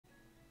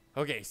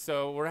Okay,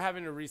 so we're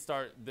having to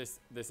restart this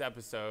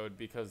episode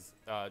because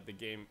the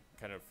game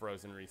kind of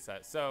froze and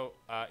reset. So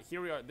here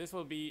we are. This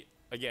will be,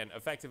 again,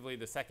 effectively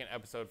the second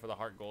episode for the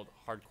HeartGold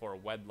Hardcore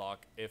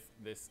Wedlocke if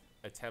this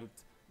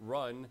attempted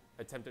run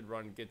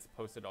gets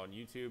posted on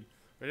YouTube.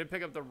 We're going to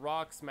pick up the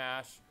Rock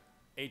Smash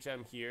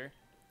HM here,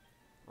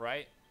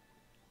 right?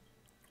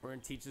 We're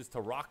going to teach this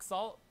to Rock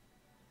Salt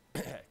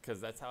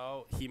because that's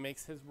how he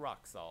makes his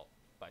rock salt,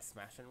 by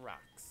smashing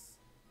rocks.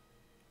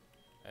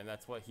 And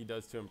that's what he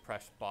does to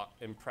impress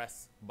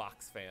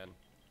box fan.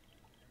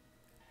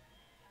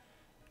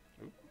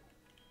 Oop.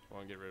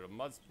 Want to get rid of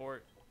mud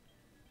sport.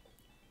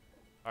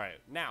 All right,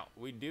 now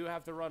we do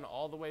have to run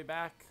all the way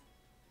back.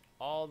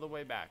 All the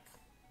way back.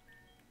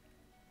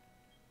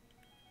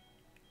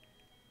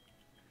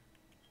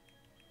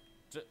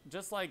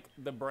 Just like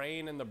the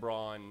brain and the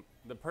brawn,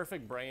 the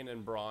perfect brain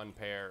and brawn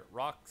pair,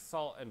 rock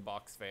salt and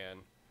box fan.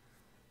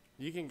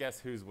 You can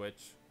guess who's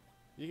which.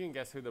 You can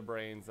guess who the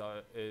brains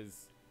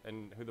is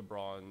and who the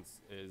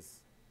bronze is.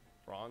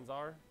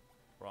 Bronzor?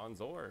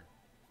 Bronzor?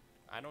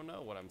 I don't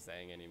know what I'm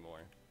saying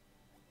anymore.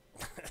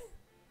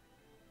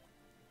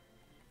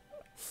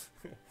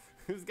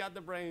 Who's got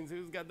the brains?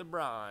 Who's got the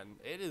brawn?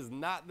 It is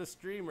not the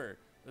streamer.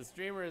 The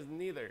streamer is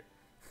neither.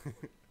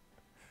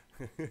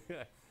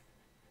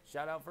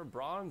 Shout out for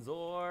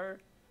Bronzor.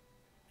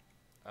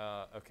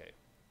 Okay.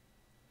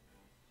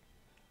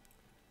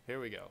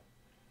 Here we go.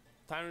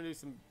 Time to do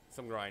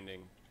some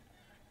grinding.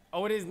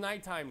 Oh, it is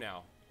nighttime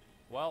now.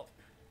 Well,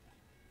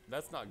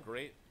 that's not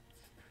great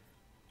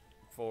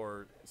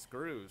for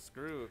Screw.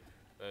 Screw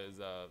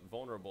is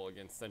vulnerable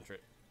against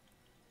Centric.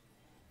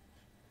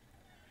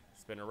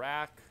 Spin a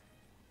rack.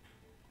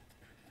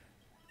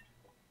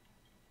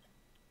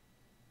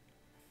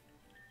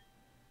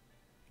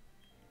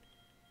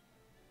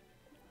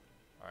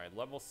 All right,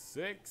 level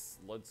 6.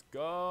 Let's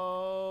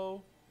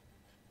go.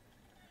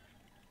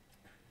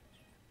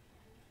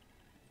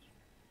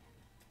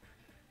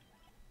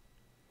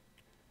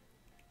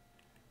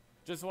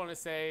 Just want to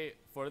say,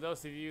 for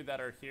those of you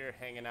that are here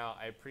hanging out,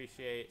 I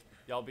appreciate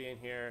y'all being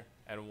here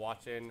and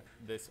watching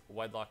this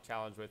Wedlocke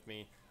challenge with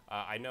me.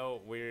 I know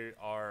we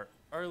are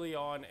early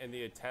on in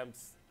the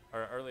attempts,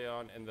 or early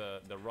on in the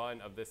run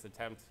of this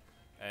attempt,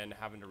 and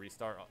having to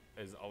restart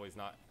is always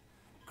not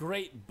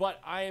great,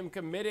 but I am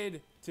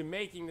committed to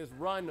making this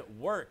run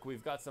work.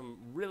 We've got some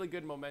really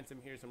good momentum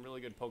here, some really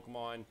good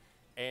Pokemon,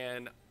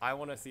 and I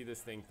want to see this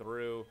thing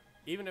through.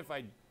 Even if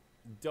I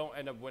don't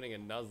end up winning a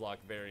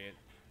Nuzlocke variant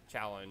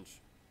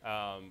challenge,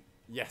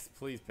 yes,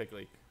 please,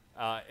 Pickley.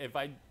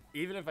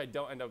 Even if I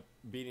don't end up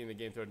beating the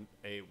game through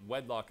a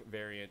Wedlocke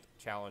variant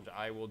challenge,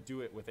 I will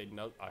do it with a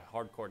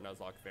hardcore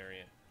Nuzlocke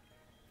variant.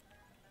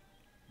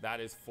 That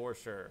is for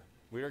sure.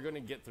 We are going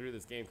to get through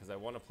this game because I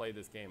want to play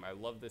this game. I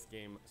love this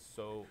game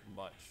so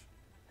much.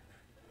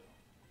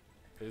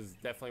 It is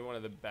definitely one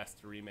of the best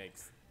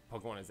remakes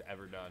Pokemon has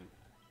ever done,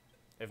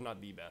 if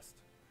not the best.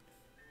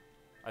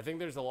 I think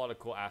there's a lot of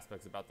cool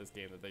aspects about this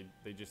game that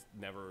they just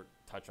never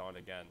touch on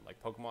again.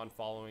 Like Pokemon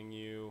following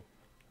you.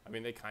 I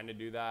mean, they kind of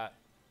do that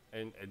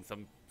in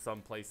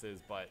some places,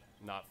 but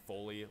not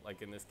fully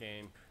like in this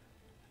game.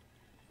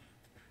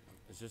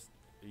 It's just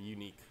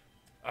unique.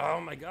 Oh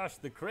my gosh,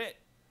 the crit.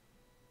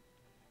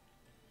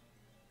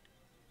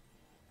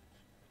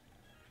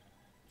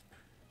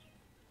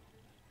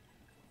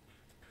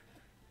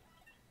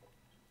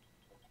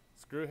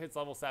 Screw hits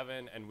level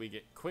 7 and we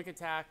get quick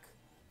attack.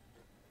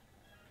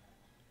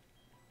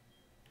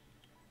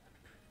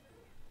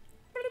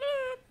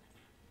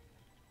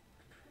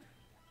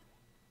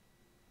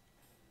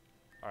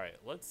 All right,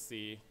 let's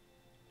see.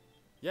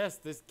 Yes,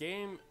 this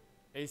game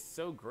is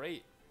so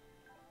great.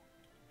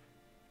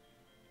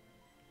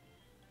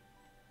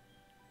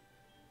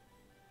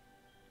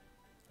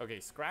 Okay,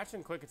 Scratch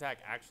and Quick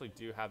Attack actually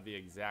do have the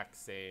exact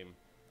same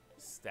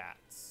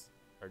stats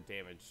or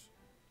damage,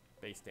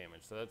 base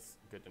damage, so that's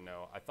good to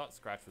know. I thought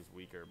Scratch was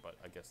weaker, but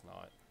I guess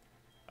not.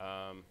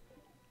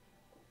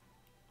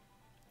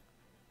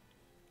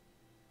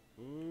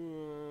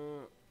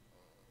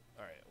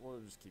 Alright, we'll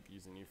just keep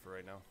using you for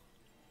right now.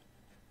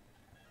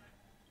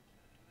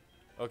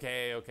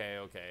 Okay.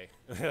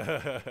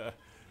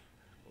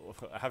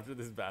 After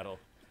this battle.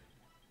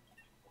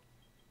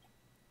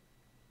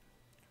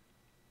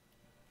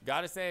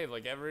 Gotta save,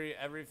 like every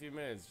few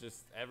minutes,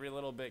 just every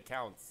little bit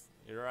counts.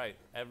 You're right,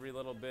 every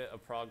little bit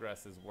of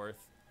progress is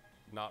worth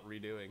not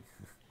redoing.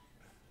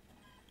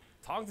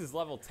 Tongs is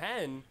level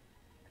 10.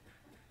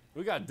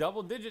 We got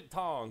double-digit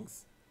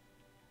Tongs.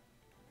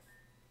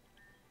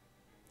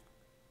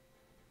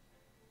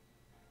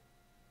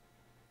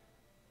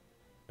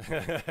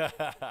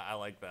 I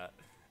like that.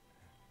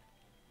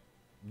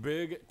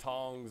 Big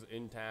Tongs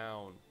in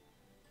town.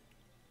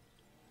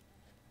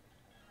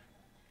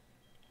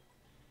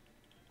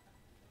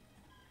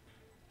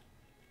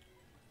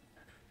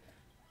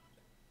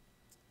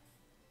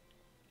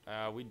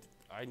 I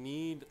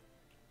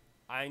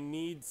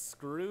need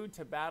Screw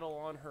to battle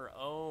on her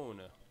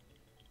own.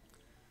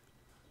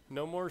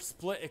 No more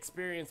split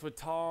experience with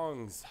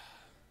Tongs.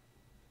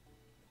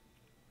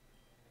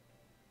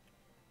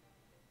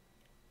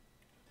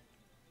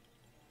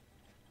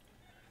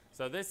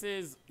 So this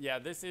is, yeah,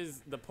 this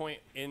is the point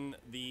in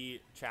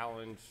the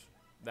challenge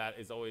that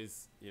is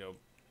always, you know,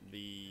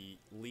 the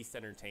least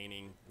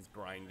entertaining, is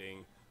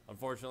grinding.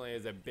 Unfortunately,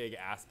 is a big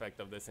aspect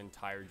of this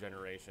entire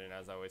generation.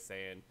 As I was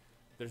saying,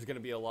 there's going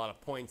to be a lot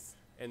of points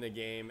in the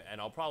game,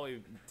 and I'll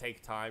probably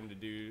take time to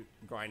do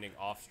grinding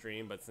off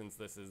stream, but since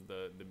this is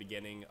the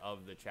beginning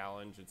of the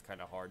challenge, it's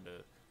kind of hard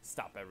to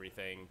stop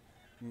everything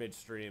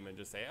midstream and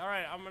just say, all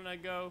right, I'm gonna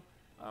go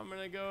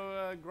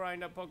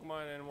grind up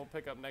Pokemon and we'll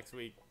pick up next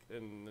week,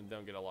 and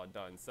don't get a lot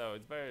done. So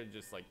it's better to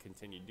just like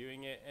continue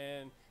doing it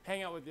and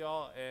hang out with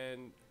y'all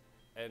and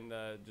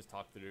just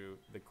talk through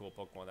the cool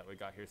Pokemon that we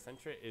got here.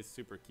 Sentra is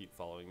super cute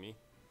following me.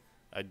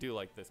 I do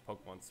like this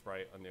Pokemon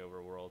sprite on the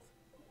overworld.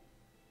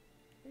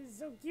 It's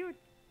so cute.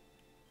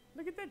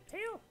 Look at that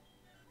tail.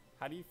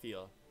 How do you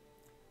feel?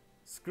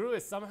 Screw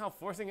is somehow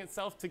forcing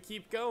itself to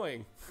keep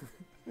going.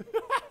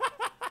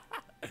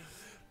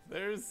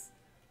 There's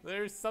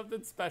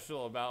something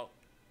special about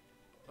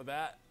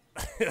that.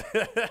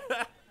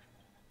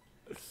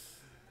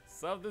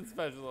 Something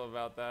special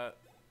about that.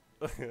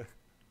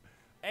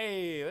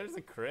 Hey, there's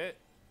a crit.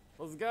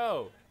 Let's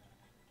go.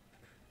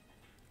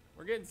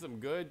 We're getting some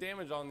good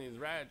damage on these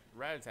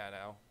Rattata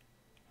now.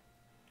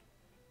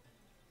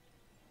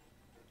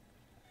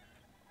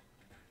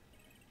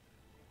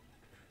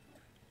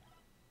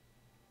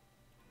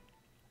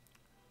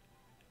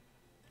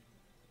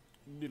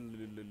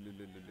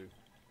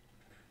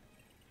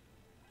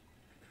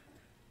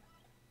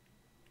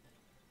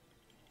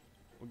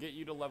 We'll get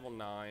you to level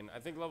 9. I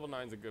think level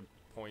 9 is a good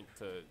point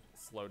to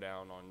slow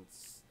down on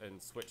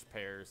and switch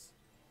pairs.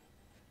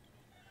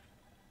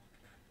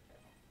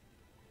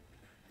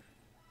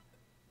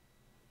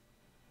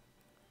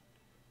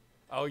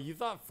 Oh, you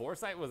thought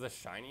Foresight was a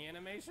shiny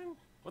animation?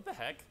 What the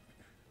heck?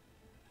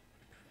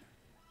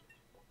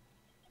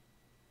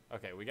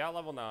 Okay, we got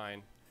level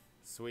 9.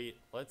 Sweet.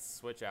 Let's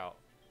switch out.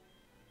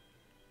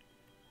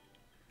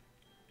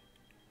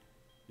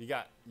 You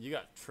got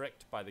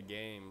tricked by the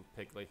game,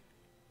 Pickley.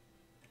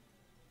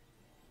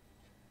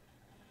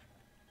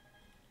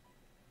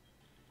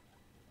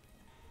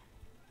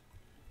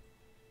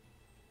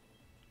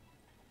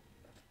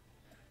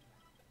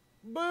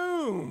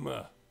 Boom!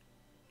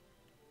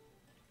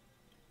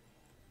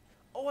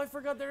 Oh, I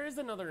forgot there is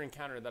another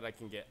encounter that I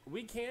can get.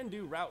 We can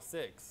do Route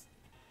 6,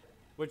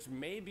 which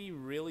may be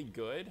really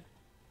good.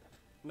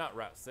 Not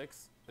Route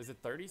 6. Is it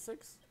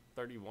 36?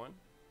 31?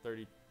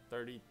 30,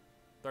 30,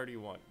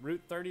 31.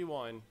 Route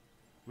 31.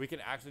 We can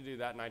actually do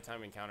that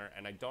nighttime encounter,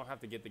 and I don't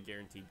have to get the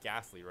guaranteed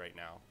Ghastly right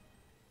now.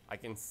 I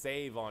can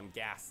save on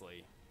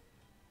Ghastly.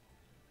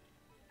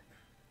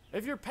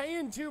 If you're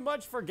paying too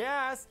much for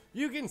gas,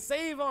 you can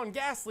save on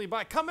Ghastly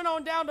by coming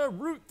on down to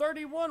Route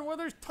 31, where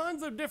there's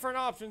tons of different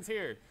options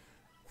here.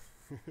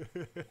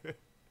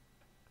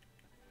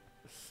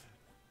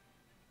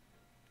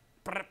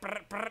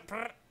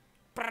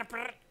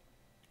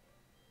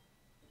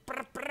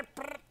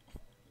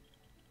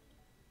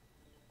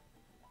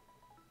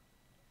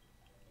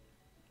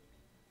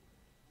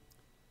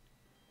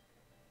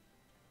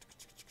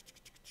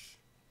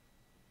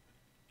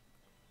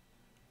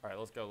 All right,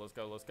 let's go, let's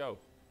go, let's go.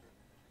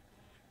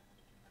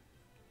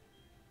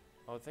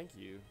 Oh, thank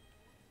you.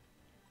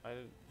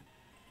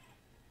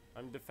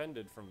 I'm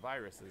defended from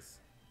viruses,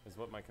 is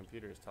what my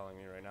computer is telling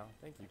me right now.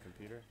 Thank you,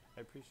 computer.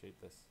 I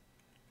appreciate this.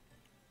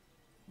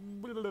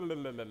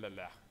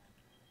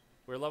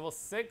 We're level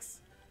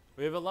 6.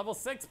 We have a level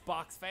 6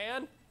 box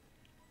fan.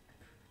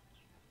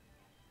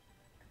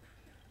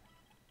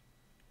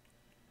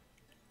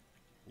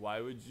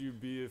 Why would you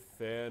be a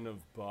fan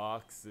of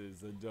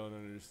boxes? I don't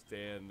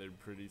understand. They're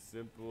pretty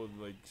simple.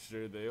 Like,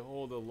 sure, they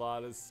hold a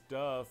lot of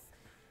stuff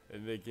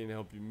and they can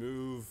help you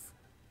move,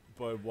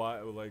 but why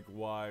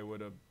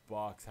would a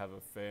box have a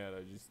fan?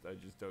 I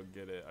just don't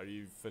get it. Are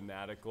you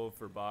fanatical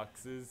for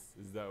boxes?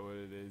 Is that what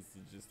it is?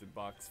 You're just a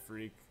box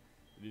freak?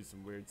 You do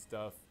some weird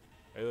stuff?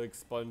 Are you like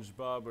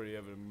SpongeBob, or you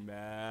have an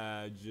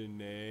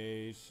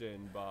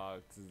imagination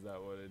box? Is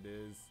that what it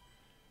is?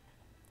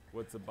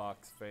 What's a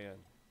box fan?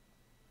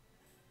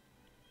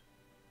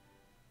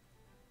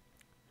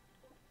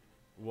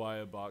 Why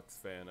a box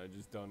fan? I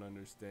just don't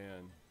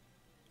understand.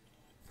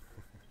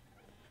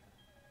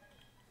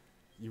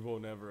 You will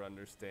never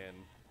understand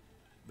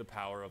the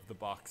power of the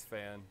box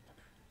fan.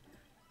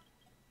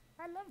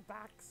 I love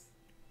box.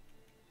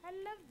 I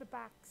love the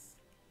box.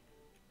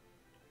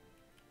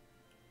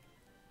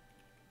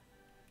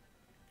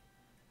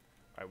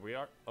 All right, we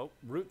are, oh,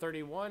 Route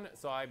 31.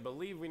 So I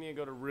believe we need to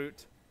go to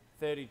Route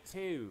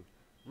 32.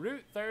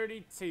 Route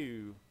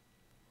 32.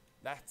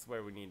 That's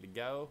where we need to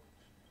go.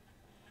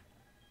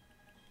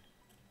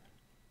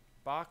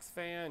 Box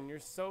fan, you're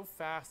so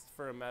fast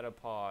for a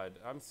Metapod.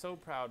 I'm so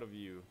proud of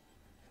you.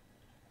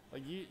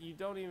 Like, you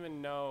don't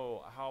even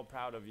know how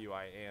proud of you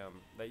I am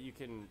that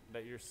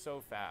you're so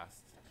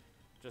fast,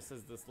 just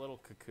as this little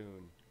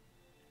cocoon.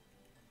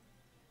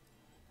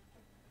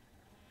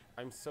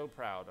 I'm so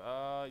proud.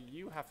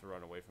 You have to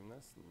run away from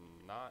this,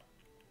 not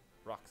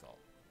rock salt.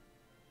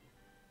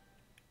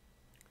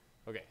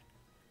 Okay.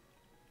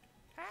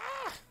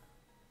 Ah!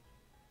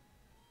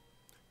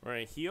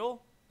 gonna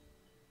heal,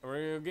 and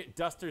we're gonna get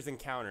Duster's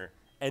Encounter.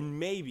 And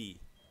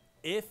maybe,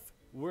 if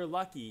we're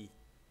lucky,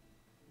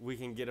 we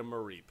can get a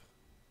Mareep.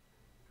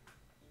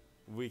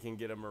 We can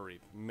get a Mareep.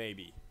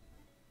 Maybe.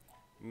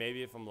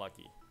 Maybe if I'm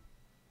lucky.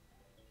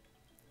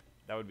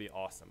 That would be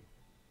awesome.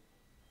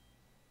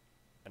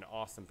 An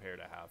awesome pair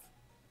to have.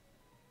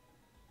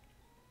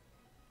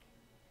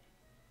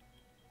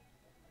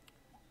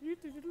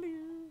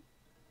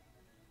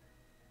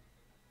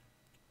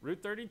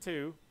 Route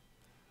 32.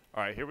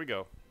 All right, here we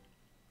go.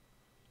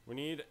 We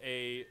need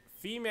a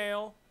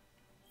female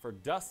for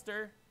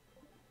Duster.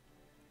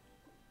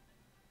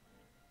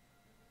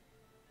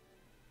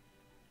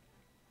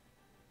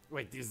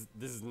 Wait, this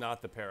is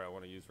not the pair I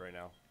want to use right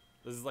now.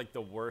 This is like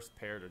the worst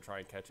pair to try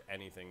and catch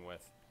anything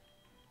with.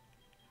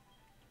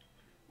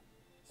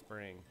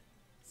 Spring.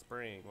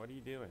 Spring, what are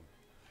you doing?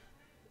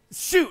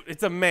 Shoot,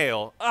 it's a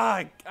male.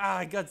 I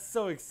got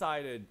so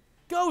excited.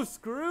 Go,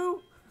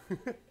 Screw!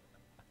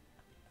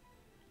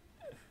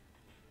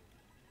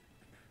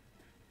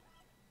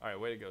 Alright,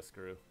 way to go,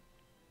 Screw.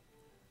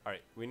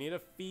 Alright, we need a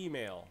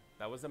female.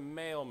 That was a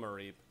male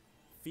Mareep.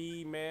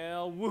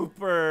 Female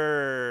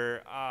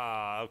Whooper.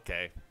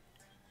 Okay.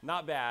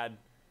 Not bad.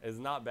 It's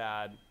not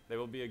bad. They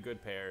will be a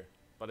good pair,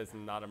 but it's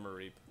not a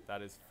Mareep.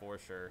 That is for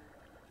sure.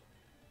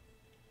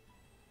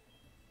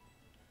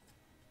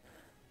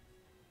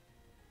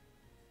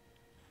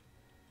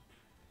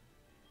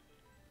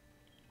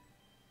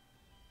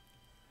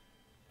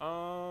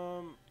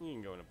 You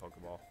can go in a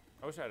Pokeball.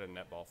 I wish I had a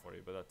netball for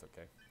you, but that's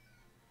okay.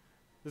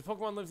 This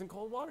Pokemon lives in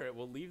cold water. It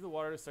will leave the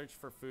water to search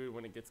for food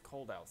when it gets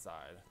cold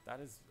outside. That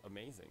is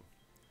amazing.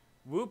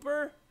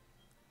 Whooper?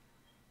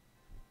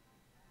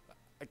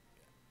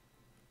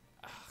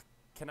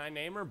 Can I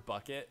name her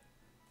Bucket?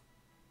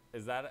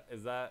 Is that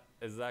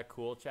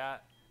cool,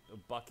 chat?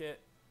 Bucket?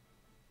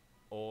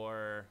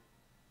 Or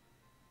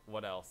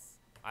what else?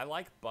 I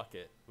like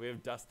Bucket. We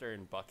have Duster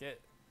and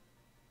Bucket.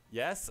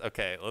 Yes?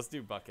 Okay, let's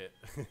do Bucket.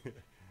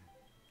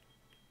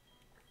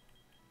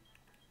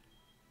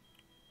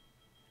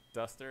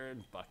 Duster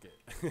and Bucket.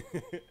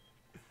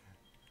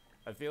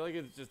 I feel like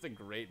it's just a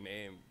great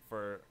name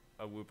for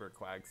a Whooper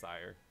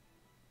Quagsire.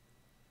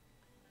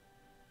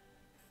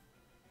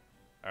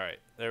 Alright,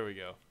 there we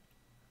go.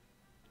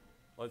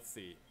 Let's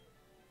see.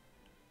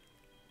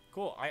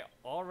 Cool, I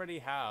already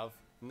have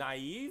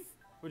Naive,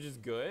 which is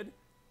good.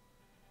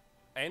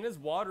 And his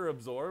Water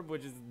Absorb,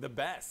 which is the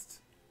best.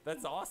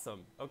 That's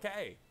awesome.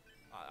 Okay.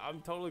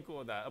 I'm totally cool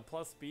with that. A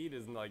plus speed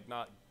is like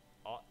not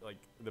like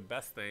the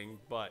best thing,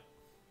 but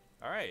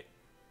alright.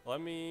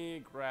 Let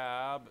me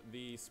grab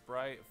the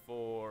sprite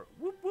for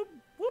Whooper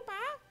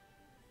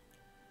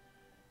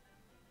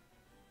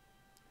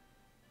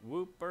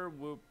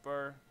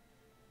Whooper.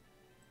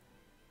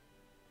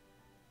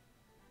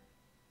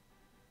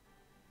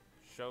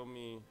 Show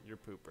me your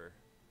pooper.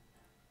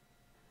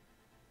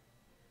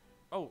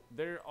 Oh,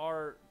 there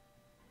are...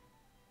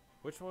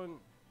 Which one?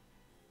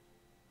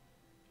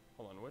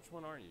 Hold on, which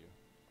one are you?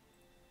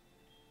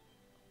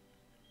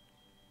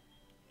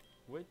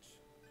 Which?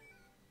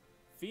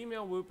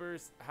 Female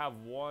Whoopers have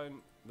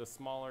the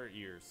smaller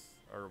ears,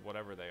 or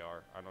whatever they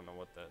are. I don't know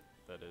what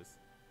that is.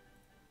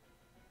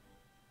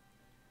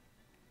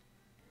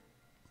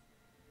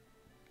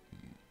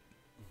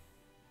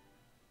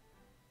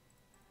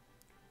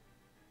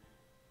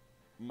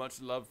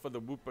 Much love for the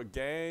Whooper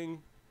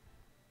gang.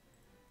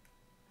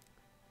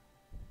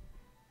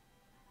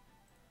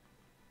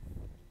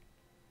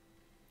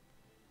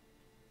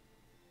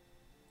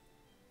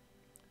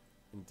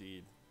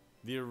 Indeed.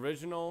 The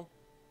original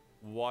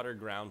water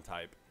ground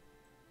type.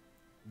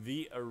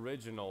 The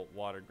original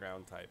water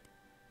ground type.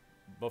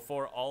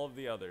 Before all of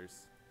the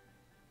others.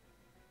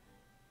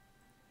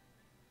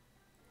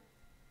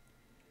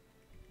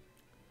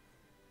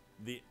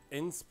 The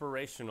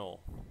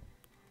inspirational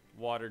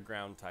water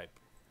ground type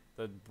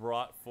that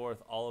brought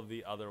forth all of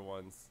the other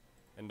ones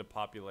into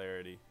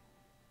popularity.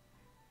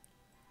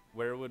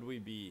 Where would we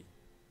be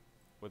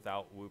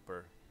without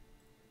Whooper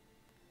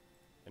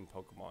in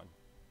Pokemon?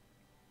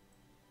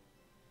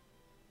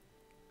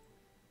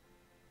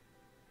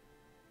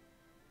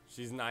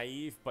 She's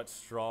naive but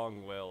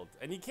strong-willed.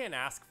 And you can't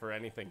ask for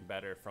anything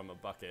better from a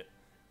Bucket.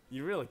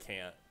 You really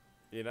can't,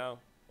 you know?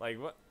 Like,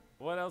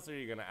 what else are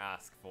you going to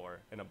ask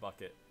for in a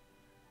Bucket?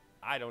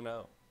 I don't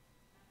know.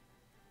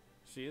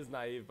 She is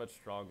naive but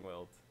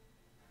strong-willed.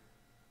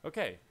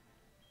 Okay.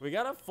 We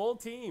got a full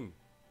team.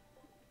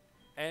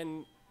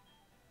 And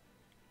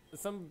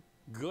some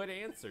good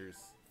answers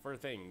for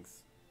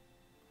things.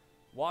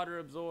 Water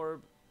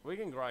Absorb. We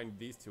can grind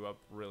these two up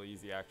real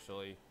easy,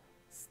 actually.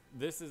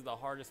 This is the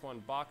hardest one.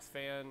 Box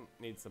Fan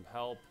needs some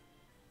help.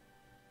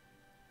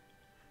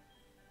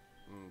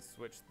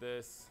 Switch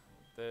this.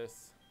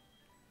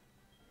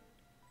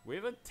 We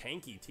have a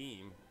tanky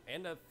team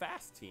and a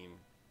fast team.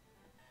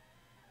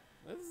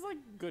 This is like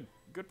good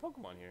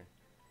Pokemon here.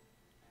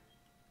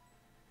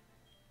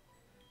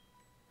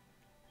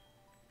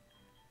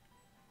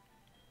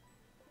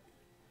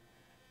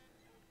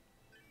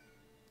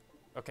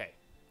 Okay.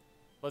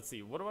 Let's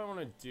see. What do I want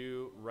to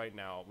do right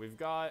now? We've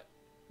got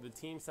the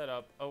team set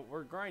up. Oh,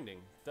 we're grinding.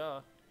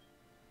 Duh.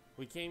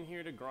 We came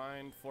here to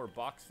grind for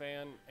Box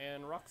Fan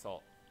and Rock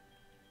Salt.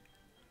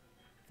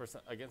 For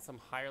against some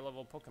higher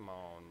level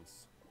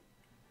Pokemons.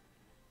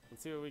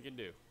 Let's see what we can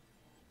do.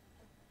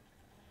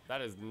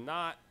 That is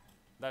not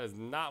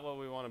what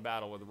we want to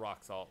battle with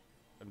Rock Salt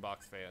and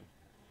Box Fan.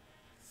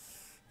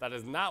 That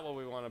is not what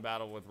we want to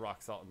battle with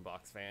Rock Salt and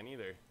Box Fan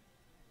either.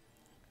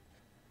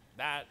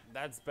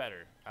 That's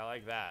better. I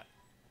like that.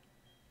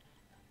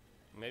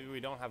 Maybe we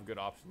don't have good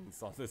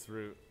options on this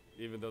route,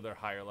 even though they're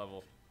higher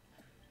level.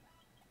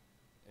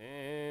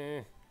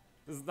 This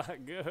is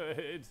not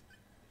good.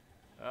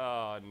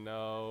 Oh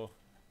no.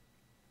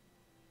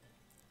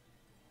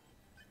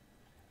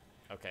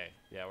 Okay,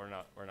 yeah, we're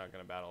not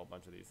gonna battle a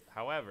bunch of these.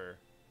 However,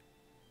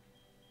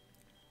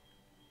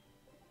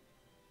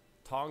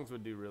 Tongs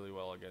would do really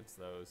well against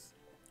those.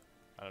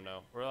 I don't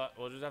know.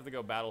 We'll just have to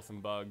go battle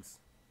some bugs.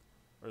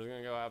 We're just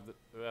gonna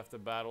go have to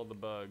battle the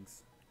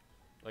bugs.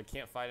 I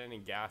can't fight any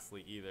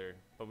Ghastly either,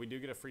 but we do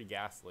get a free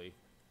Ghastly.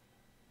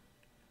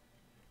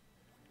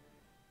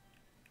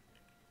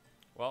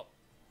 Well,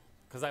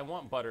 because I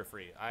want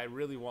Butterfree. I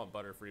really want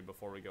Butterfree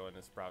before we go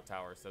into Sprout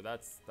Tower. So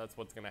that's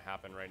what's gonna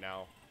happen right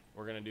now.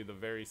 We're gonna do the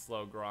very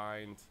slow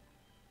grind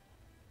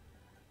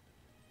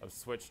of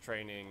switch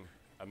training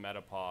a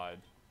Metapod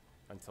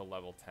until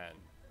level 10.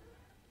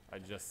 I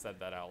just said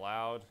that out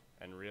loud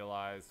and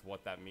realized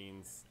what that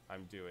means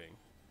I'm doing.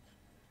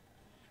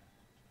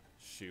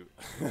 Shoot.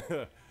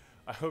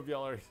 I hope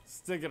y'all are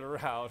sticking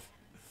around.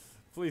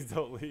 Please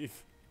don't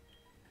leave.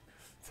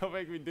 Don't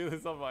make me do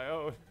this on my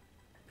own.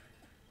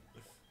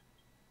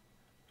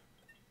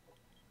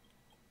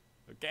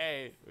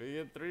 Okay, we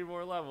get 3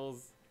 more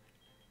levels.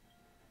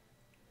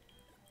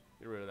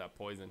 Get rid of that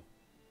poison.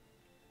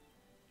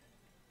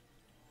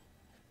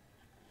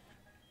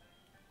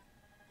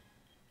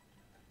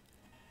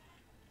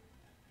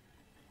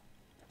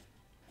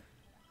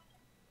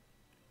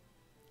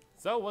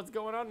 So, what's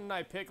going on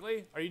tonight,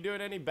 Pickley? Are you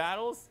doing any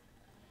battles?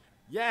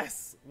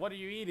 Yes! What are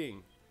you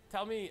eating?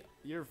 Tell me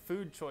your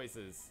food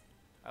choices.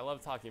 I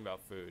love talking about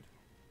food.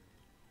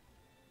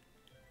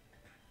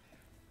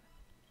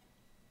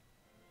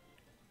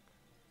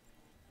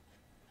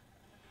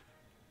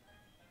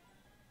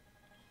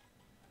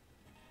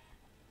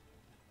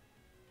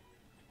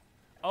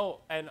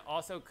 Oh, and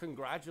also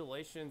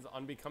congratulations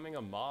on becoming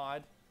a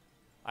mod.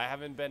 I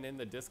haven't been in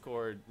the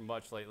Discord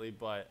much lately,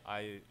 but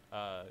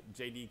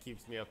JD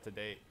keeps me up to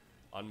date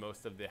on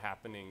most of the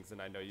happenings,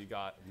 and I know you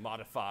got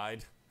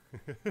modified.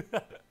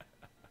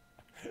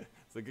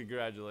 So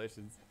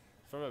congratulations.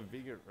 From a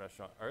vegan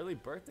restaurant. Early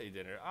birthday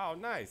dinner. Oh,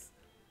 nice.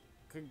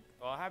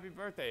 Well, happy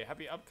birthday.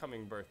 Happy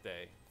upcoming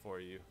birthday for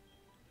you.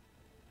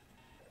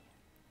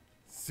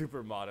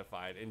 Super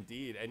modified,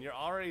 indeed. And you're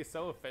already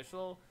so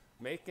official,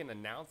 making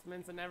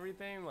announcements and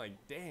everything. Like,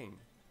 dang.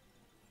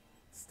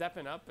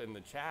 Stepping up in the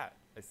chat.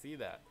 I see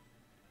that.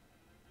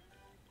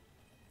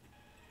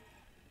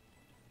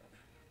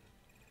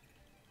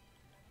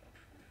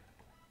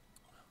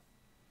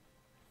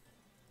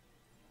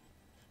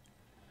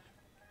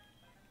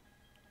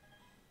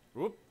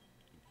 Whoop.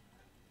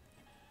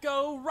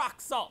 Go Rock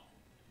Salt.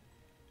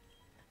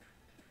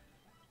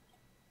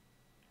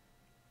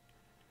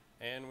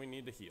 And we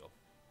need to heal.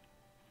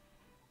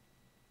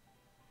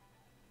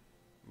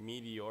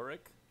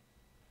 Meteoric.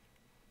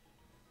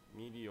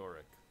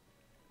 Meteoric.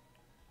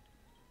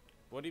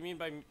 What do you mean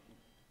by,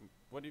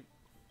 what do you,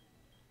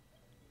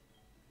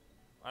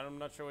 I'm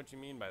not sure what you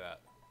mean by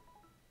that.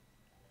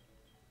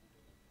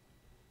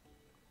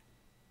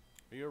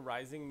 Are you a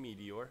rising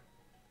meteor?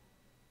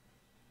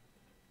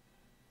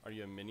 Are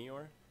you a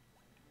minior?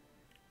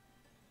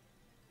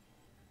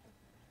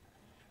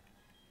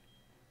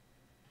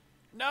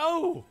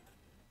 No!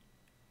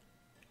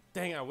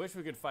 Dang, I wish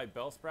we could fight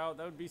Bellsprout.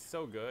 That would be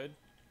so good.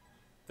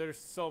 There's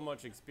so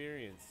much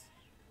experience.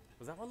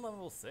 Was that one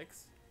level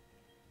 6?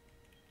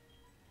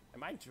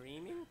 Am I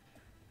dreaming?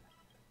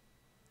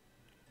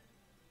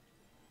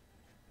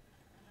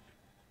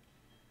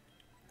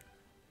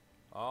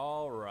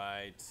 All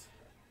right.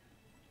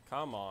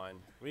 Come on.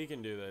 We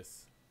can do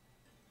this.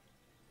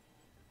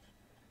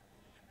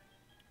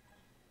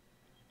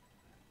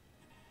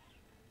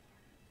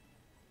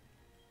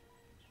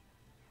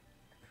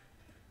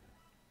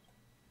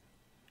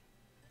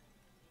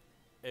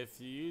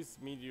 If you use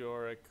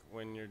meteoric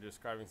when you're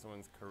describing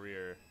someone's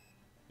career,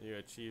 you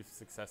achieve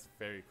success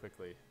very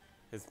quickly.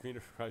 His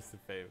meter rise to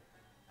fame.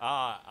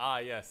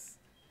 Yes.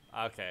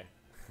 Okay.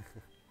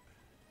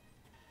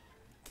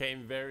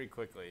 Came very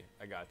quickly.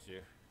 I got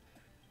you.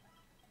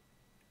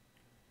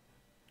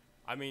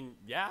 I mean,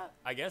 yeah,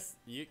 I guess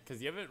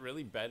because you haven't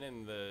really been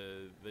in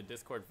the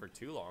Discord for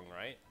too long,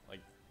 right?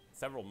 Like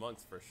several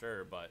months for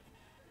sure, but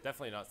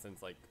definitely not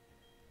since like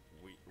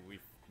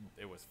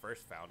it was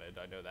first founded.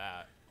 I know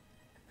that.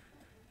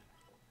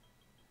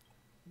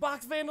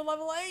 Box Fan to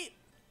level 8.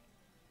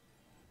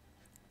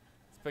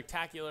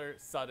 Spectacular,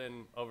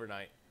 sudden,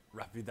 overnight,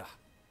 rapida.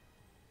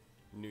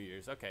 New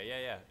Year's. Okay,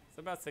 yeah. It's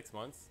about 6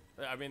 months.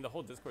 I mean, the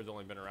whole Discord's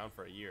only been around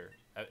for a year,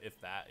 if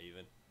that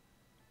even.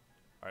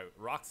 All right,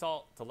 Rock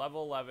Salt to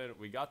level 11.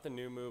 We got the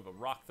new move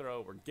of Rock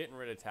Throw. We're getting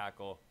rid of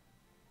Tackle.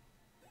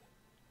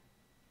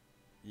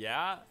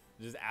 Yeah,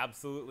 just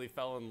absolutely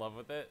fell in love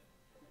with it.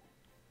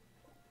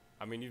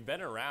 I mean, you've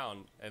been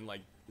around and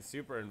like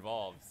super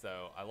involved,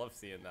 so I love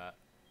seeing that.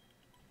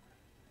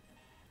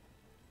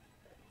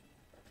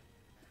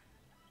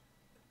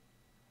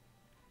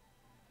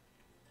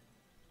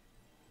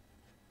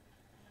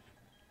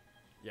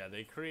 Yeah,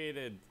 they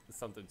created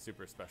something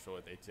super special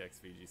with ATX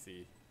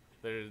VGC.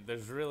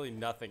 There's really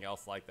nothing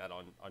else like that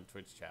on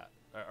Twitch chat,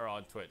 or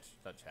on Twitch,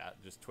 not chat,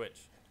 just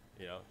Twitch.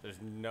 You know,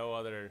 there's no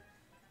other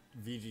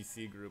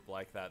VGC group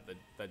like that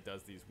that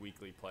does these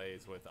weekly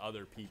plays with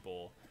other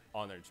people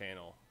on their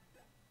channel.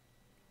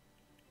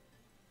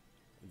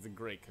 It's a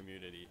great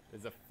community.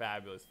 It's a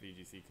fabulous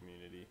VGC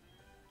community.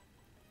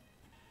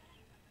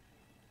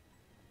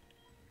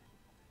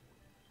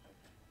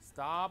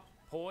 Stop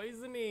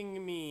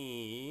poisoning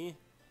me.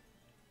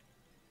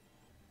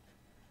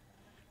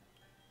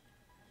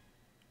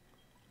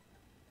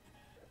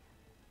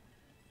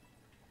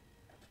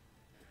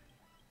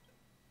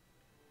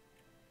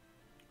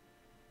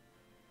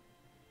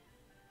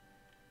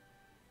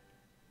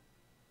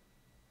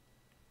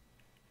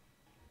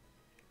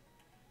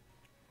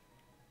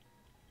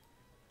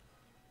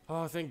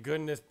 Oh, thank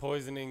goodness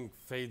poisoning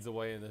fades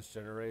away in this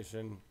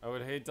generation. I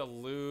would hate to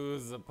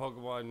lose a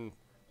Pokemon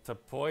to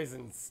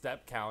poison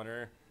step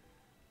counter.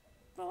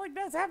 But like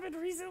that's happened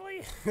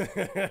recently.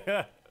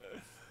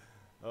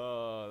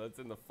 Oh, that's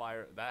in the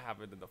fire. That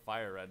happened in the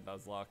Fire Red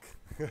Nuzlocke.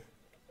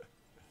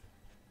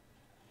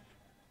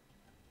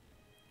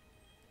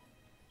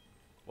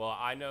 Well,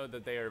 I know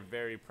that they are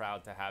very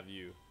proud to have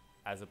you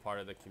as a part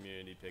of the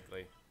community,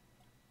 Pickley.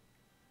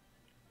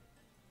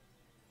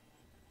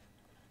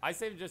 I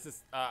saved just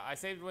as, I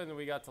saved when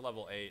we got to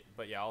level 8,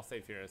 but yeah, I'll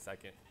save here in a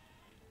second.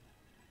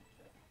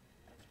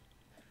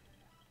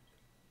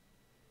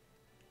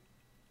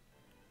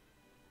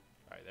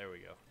 Alright, there we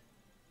go.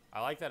 I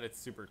like that it's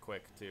super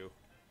quick too.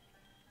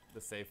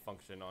 The save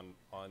function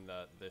on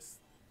this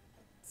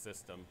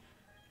system.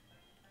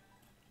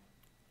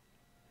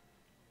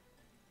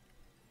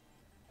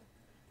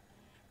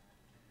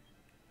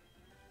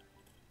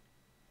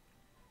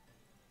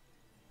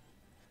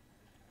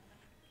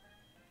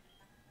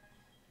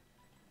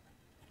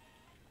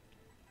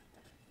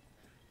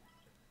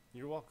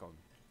 You're welcome.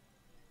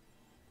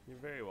 You're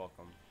very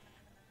welcome.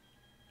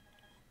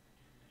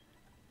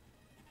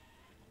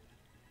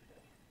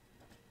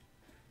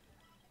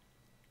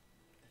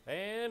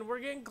 And we're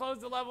getting close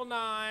to level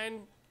 9.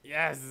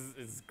 Yes,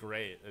 it's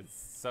great. It's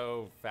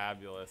so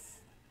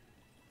fabulous.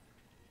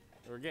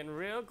 We're getting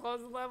real close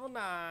to level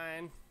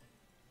 9.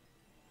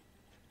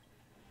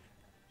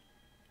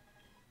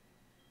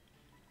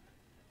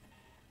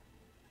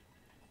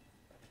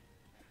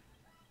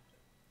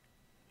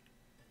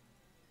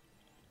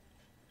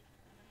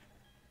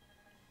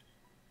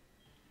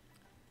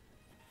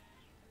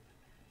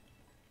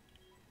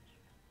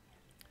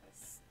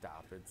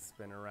 Stop it,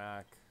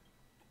 Spinnerack.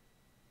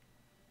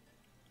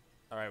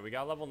 Alright, we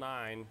got level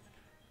 9.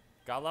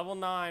 Got level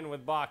 9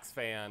 with Box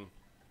Fan.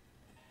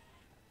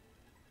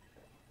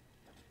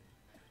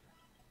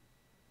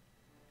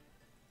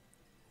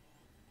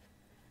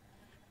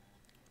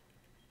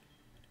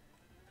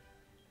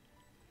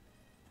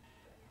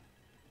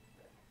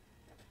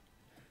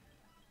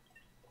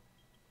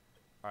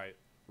 Alright,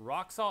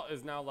 Rock Salt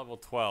is now level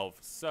 12.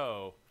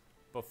 So,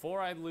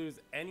 before I lose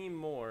any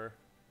more...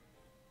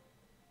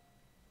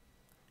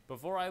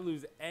 Before I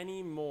lose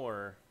any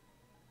more,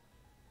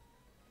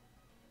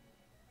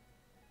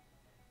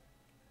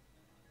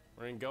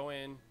 we're gonna go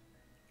in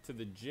to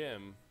the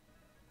gym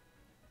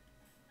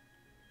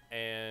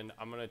and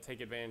I'm gonna take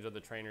advantage of the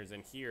trainers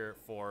in here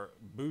for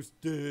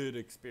boosted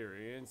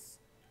experience.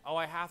 Oh,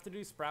 I have to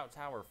do Sprout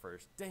Tower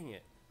first. Dang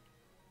it.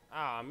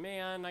 Ah,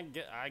 man,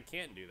 I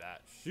can't do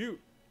that. Shoot.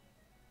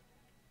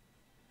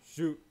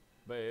 Shoot,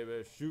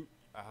 baby, shoot.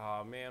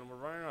 Oh man, we're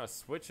running on a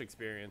switch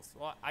experience.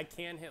 Well, I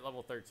can hit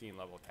level 13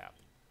 level cap.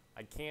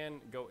 I can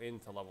go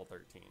into level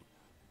 13.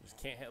 Just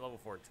can't hit level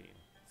 14.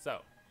 So.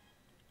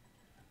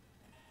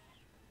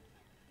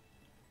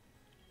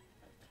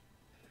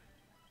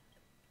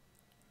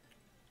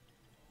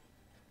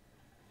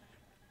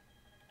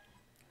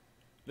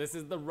 This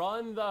is the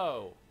run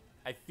though.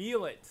 I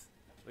feel it.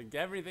 Like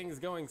everything's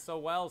going so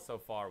well so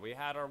far. We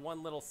had our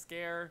one little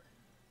scare.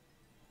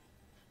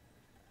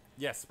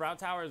 Yes, Sprout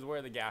Tower is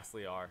where the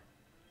Ghastly are.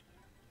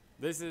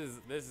 This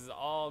is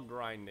all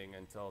grinding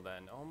until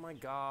then. Oh my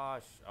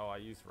gosh. Oh, I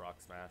used Rock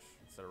Smash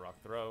instead of Rock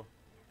Throw.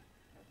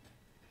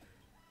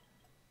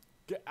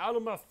 Get out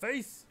of my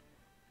face.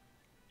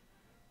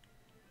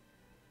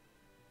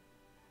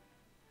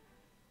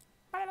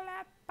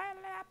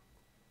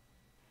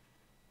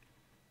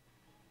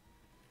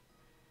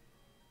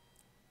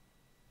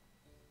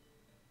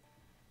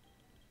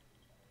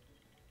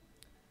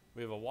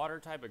 We have a water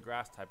type, a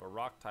grass type, a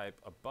rock type,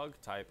 a bug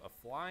type, a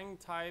flying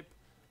type,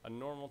 a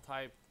normal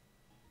type,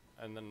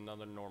 and then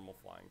another normal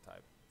flying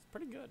type. It's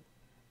pretty good.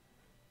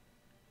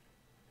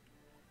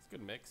 It's a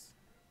good mix.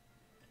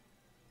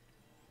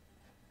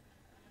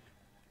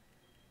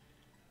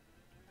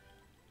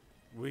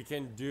 We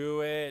can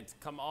do it.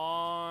 Come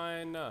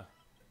on.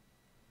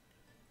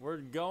 We're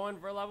going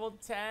for level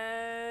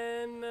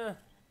 10. We're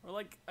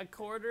like a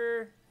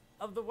quarter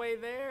of the way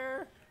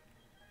there.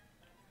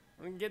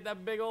 We're gonna get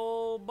that big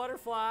old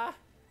butterfly.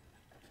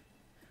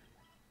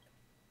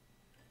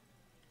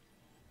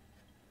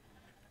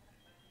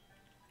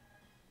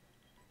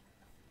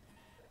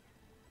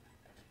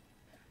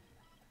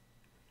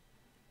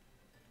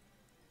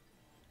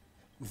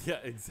 Yeah,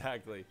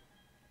 exactly.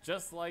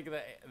 Just like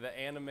the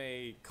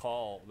anime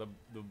call, the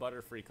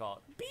Butterfree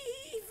call. Be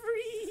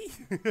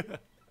free!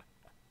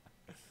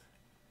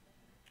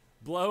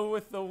 Blow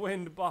with the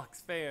wind, box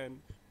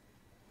fan.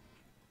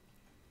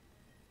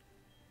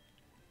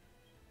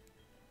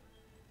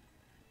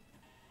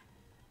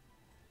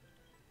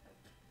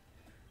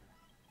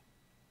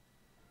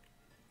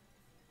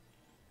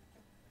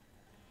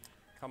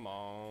 Come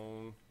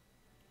on.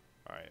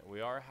 Alright,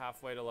 we are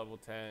halfway to level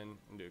 10.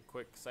 And do a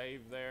quick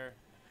save there.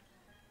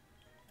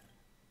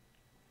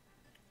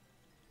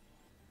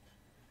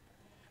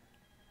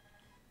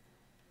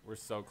 We're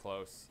so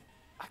close.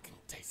 I can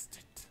taste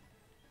it.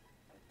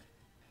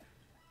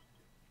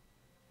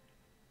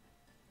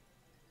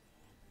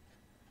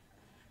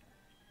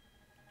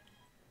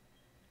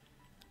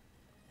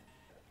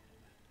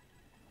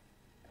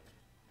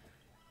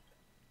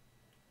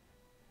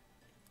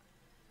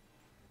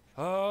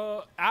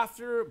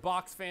 After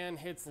Box Fan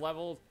hits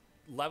level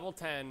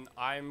 10,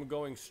 I'm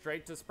going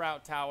straight to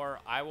Sprout Tower.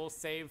 I will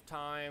save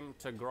time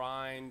to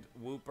grind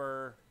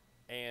Wooper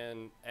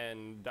and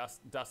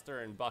Duster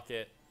and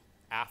Bucket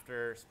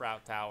after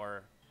Sprout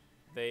Tower.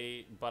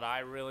 But I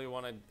really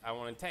want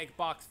to take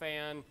Box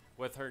Fan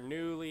with her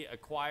newly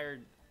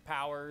acquired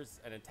powers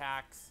and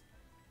attacks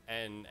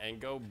and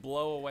go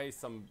blow away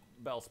some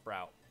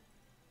Bellsprout.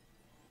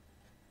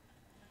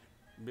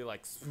 Be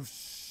like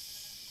swoosh.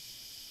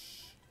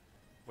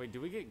 Wait,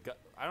 do we get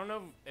I don't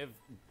know if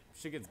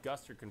she gets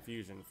Gust or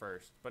Confusion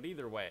first, but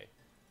either way,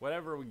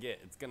 whatever we get,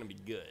 it's gonna be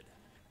good.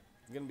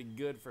 It's gonna be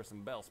good for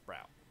some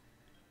Bellsprout.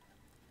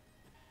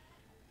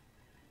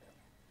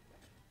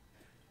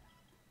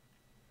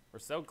 We're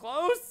so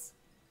close!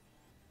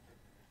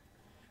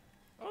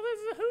 Oh,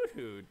 there's a Hoot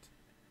Hoot.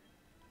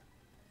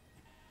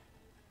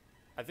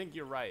 I think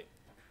you're right.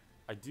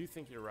 I do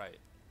think you're right.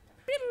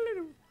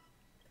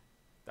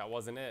 That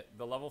wasn't it.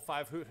 The level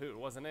 5 Hoot Hoot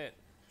wasn't it.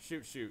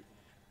 Shoot, shoot.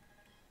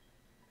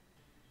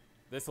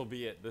 This will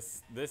be it.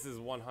 This is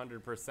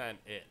 100%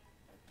 it.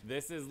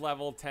 This is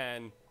level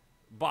 10.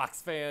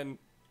 Box Fan,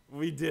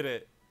 we did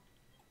it.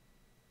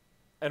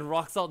 And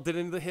Rock Salt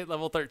didn't hit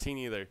level 13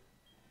 either.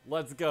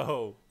 Let's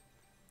go.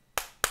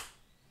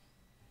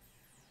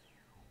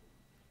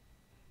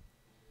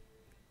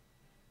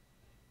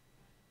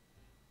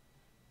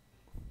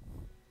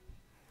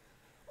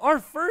 Our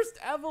first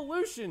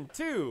evolution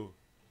too.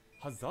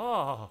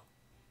 Huzzah.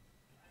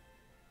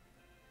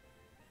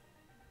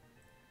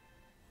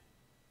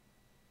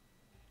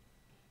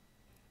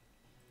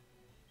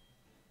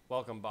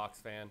 Welcome, Box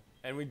Fan.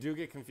 And we do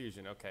get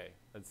Confusion. Okay,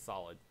 that's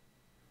solid.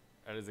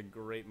 That is a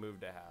great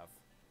move to have.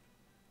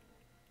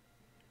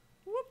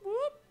 Whoop,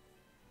 whoop.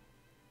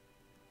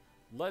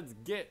 Let's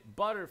get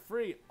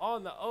Butterfree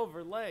on the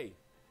overlay.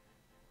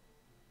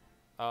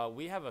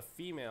 We have a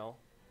female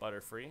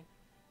Butterfree,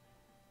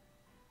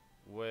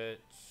 which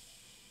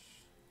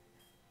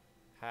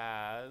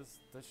has...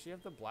 Does she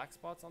have the black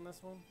spots on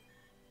this one?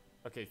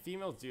 Okay,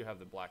 females do have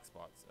the black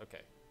spots.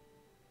 Okay.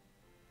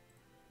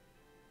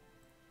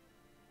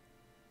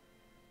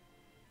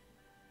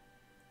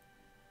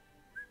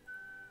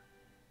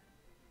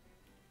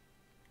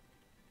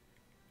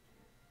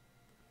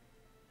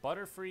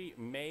 Butterfree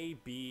may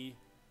be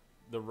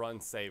the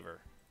run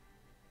saver.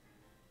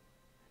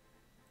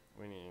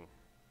 We need...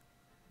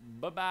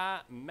 Bye-bye,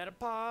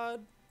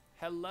 Metapod.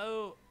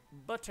 Hello,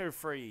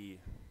 Butterfree.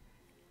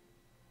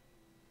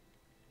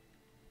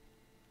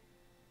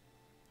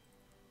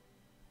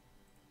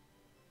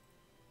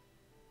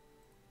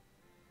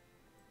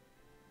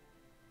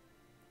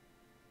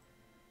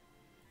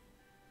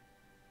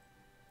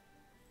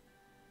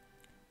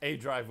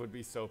 A-Drive would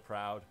be so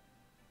proud.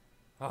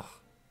 Oh.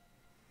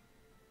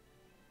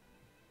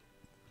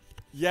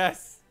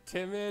 Yes,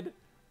 timid,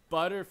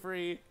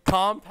 Butterfree,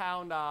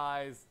 compound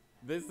eyes.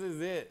 This is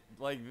it.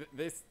 Like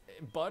this,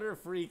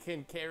 Butterfree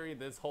can carry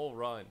this whole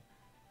run.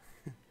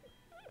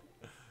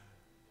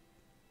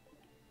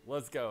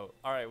 Let's go.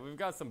 All right, we've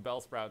got some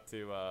Bellsprout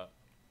to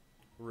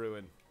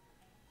ruin.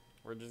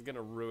 We're just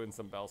gonna ruin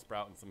some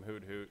Bellsprout and some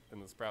Hoot Hoot in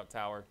the Sprout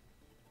Tower,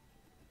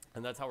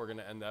 and that's how we're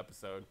gonna end the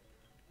episode.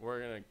 We're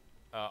gonna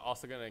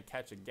also gonna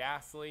catch a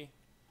Ghastly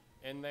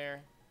in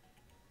there.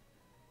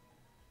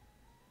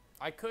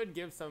 I could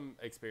give some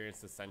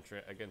experience to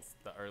Sentret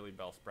against the early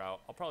Bellsprout.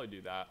 I'll probably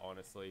do that,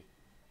 honestly.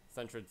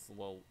 Sentret's a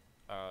little,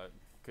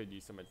 could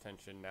use some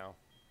attention now.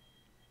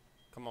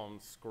 Come on,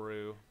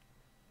 Screw.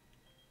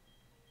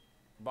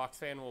 Box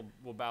Fan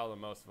will battle the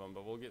most of them,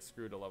 but we'll get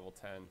Screw to level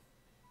 10.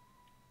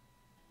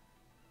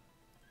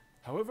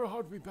 However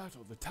hard we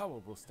battle, the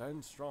tower will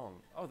stand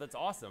strong. Oh, that's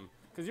awesome,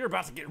 because you're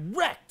about to get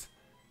wrecked!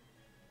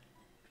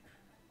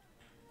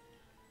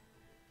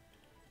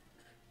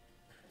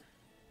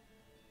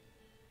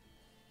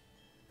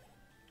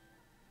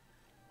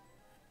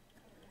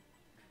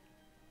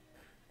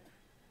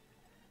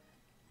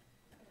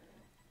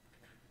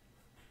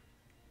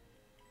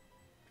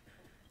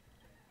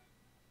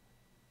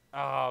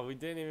 Oh, we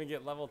didn't even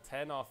get level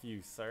 10 off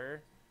you, sir.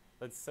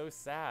 That's so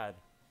sad.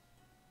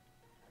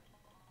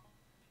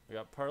 We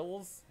got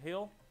Pearl's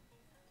Hail.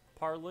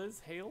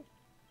 Parliz Hail.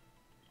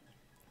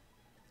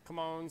 Come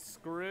on,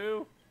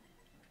 Screw.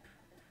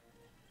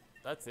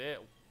 That's it.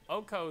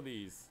 Oko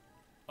these.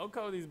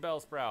 Oko these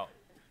Bellsprout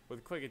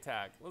with quick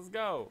attack. Let's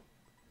go.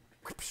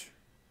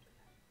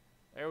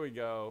 There we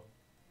go.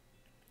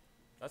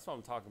 That's what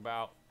I'm talking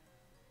about.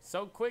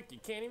 So quick, you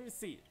can't even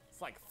see it.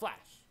 It's like a flash.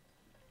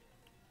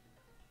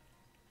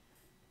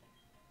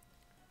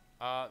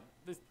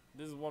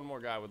 This is one more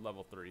guy with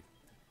level 3.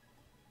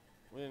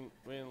 We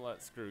didn't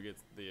let Screw get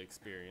the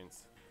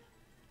experience.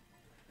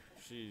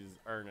 She's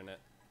earning it.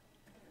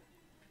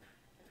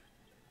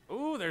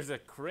 Ooh, there's a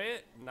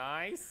crit.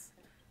 Nice.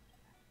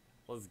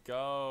 Let's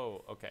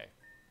go. Okay.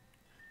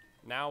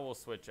 Now we'll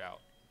switch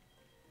out.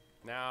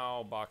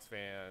 Now Box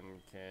Fan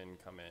can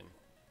come in.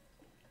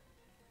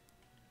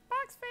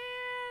 Box Fan!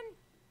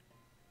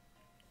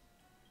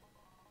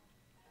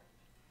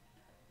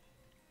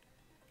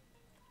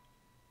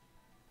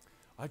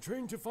 I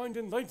trained to find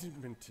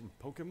enlightenment in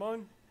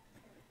Pokemon.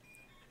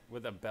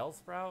 With a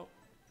Bellsprout?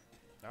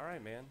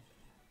 Alright, man.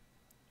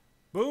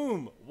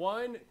 Boom!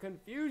 1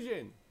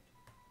 confusion!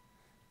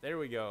 There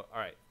we go.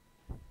 Alright.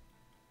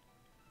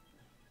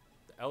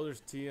 The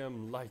Elder's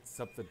TM lights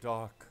up the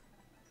dark.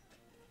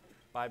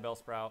 Bye,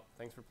 Bellsprout.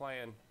 Thanks for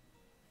playing.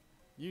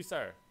 You,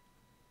 sir.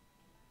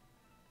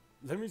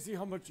 Let me see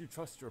how much you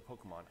trust your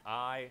Pokemon.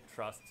 I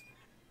trust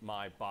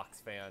my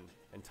Box Fan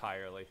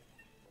entirely.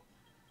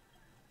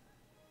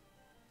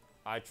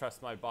 I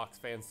trust my Box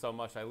Fan so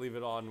much I leave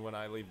it on when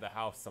I leave the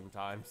house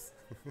sometimes.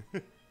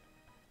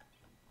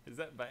 Is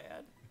that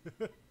bad?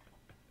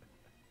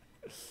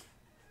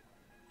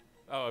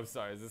 Oh, I'm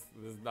sorry. This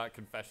is not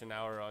confession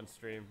hour on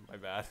stream. My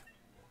bad.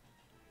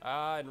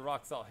 And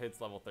Rock Salt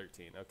hits level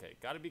 13. Okay,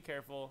 gotta be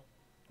careful.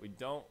 We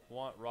don't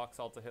want Rock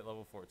Salt to hit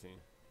level 14.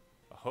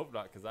 I hope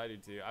not, because I do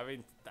too. I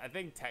mean, I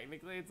think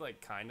technically it's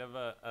like kind of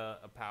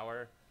a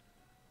power.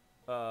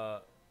 I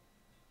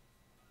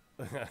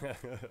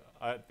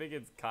think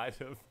it's kind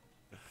of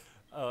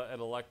an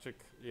electric,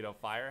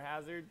 fire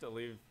hazard to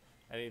leave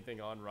anything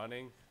on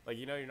running. Like,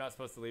 you're not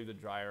supposed to leave the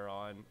dryer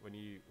on when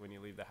you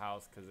leave the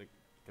house because it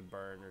could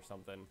burn or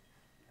something.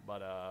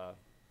 But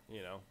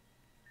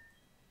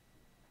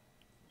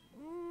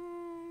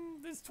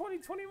this is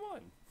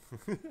 2021.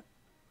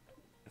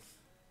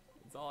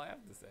 That's all I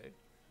have to say.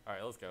 All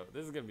right, let's go.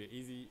 This is gonna be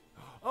easy.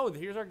 Oh,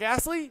 here's our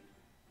Ghastly.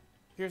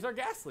 Here's our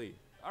Ghastly.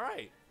 All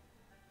right.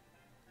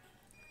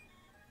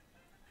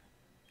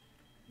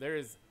 There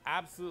is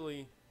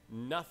absolutely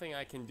nothing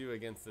I can do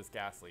against this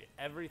Ghastly.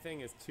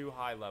 Everything is too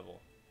high level.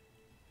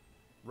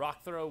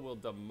 Rock Throw will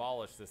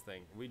demolish this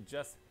thing. We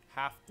just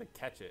have to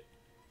catch it.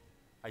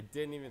 I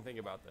didn't even think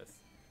about this.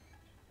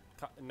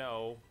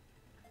 No.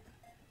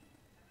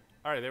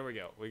 All right, there we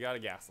go. We got a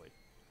Ghastly.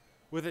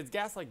 With its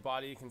gas-like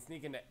body, it can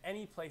sneak into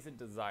any place it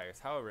desires.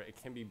 However, it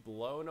can be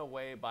blown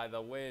away by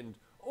the wind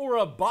or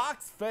a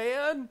Box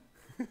Fan.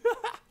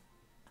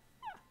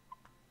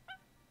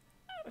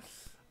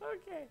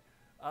 Okay.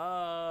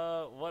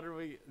 What are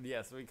we?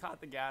 Yes, we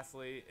caught the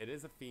Ghastly. It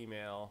is a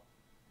female.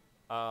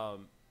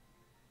 I'm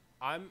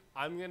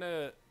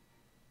gonna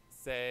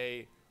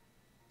say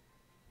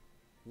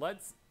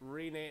let's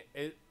rename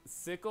it.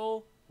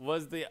 Sickle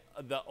was the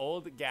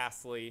old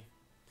Ghastly,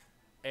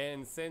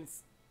 and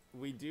since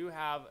we do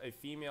have a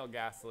female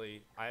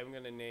Ghastly, I'm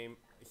gonna name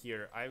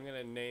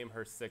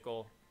her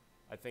Sickle.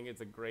 I think it's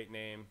a great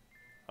name.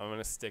 I'm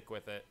gonna stick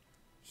with it.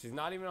 She's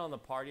not even on the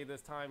party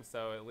this time,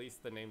 so at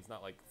least the name's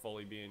not like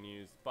fully being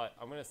used. But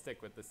I'm gonna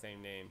stick with the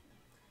same name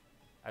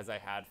as I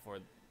had for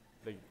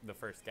the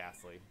first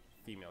Ghastly,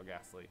 female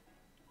Ghastly.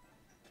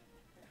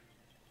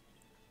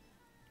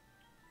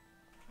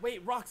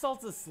 Wait, Rock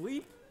Salt's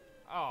asleep?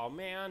 Oh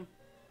man,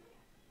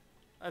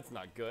 that's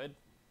not good.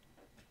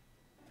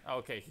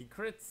 Okay, he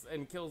crits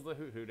and kills the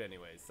Hoot Hoot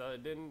anyways, so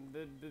it didn't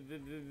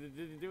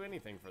do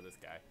anything for this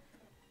guy.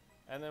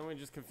 And then we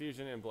just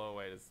confusion and blow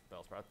away this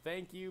Bellsprout.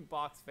 Thank you,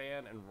 Box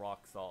Fan and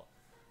Rock Salt.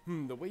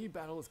 The way you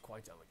battle is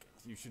quite elegant.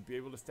 You should be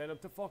able to stand up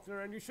to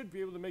Faulkner, and you should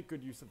be able to make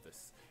good use of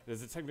this. It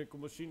is a technical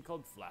machine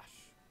called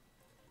Flash.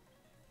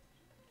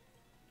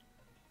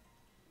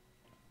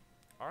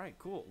 Alright,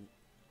 cool.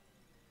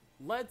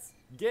 Let's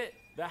get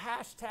the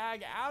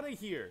hashtag out of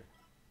here.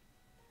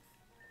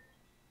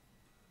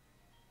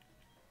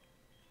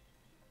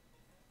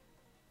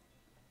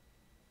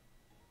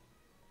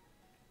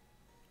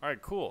 All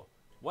right, cool.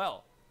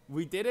 Well,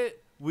 we did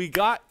it. We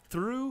got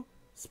through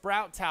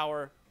Sprout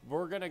Tower.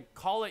 We're going to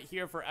call it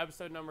here for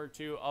episode number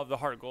 2 of the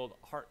HeartGold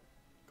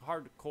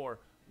Hardcore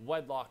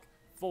Wedlocke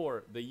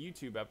for the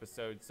YouTube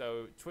episode.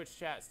 So Twitch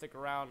chat, stick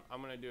around.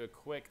 I'm going to do a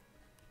quick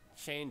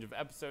change of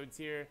episodes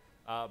here.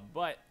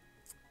 But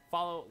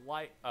follow,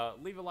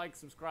 leave a like,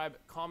 subscribe,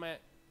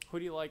 comment. Who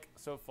do you like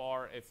so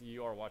far if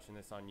you are watching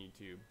this on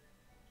YouTube?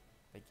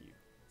 Thank you.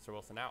 Sir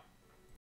Wilson out.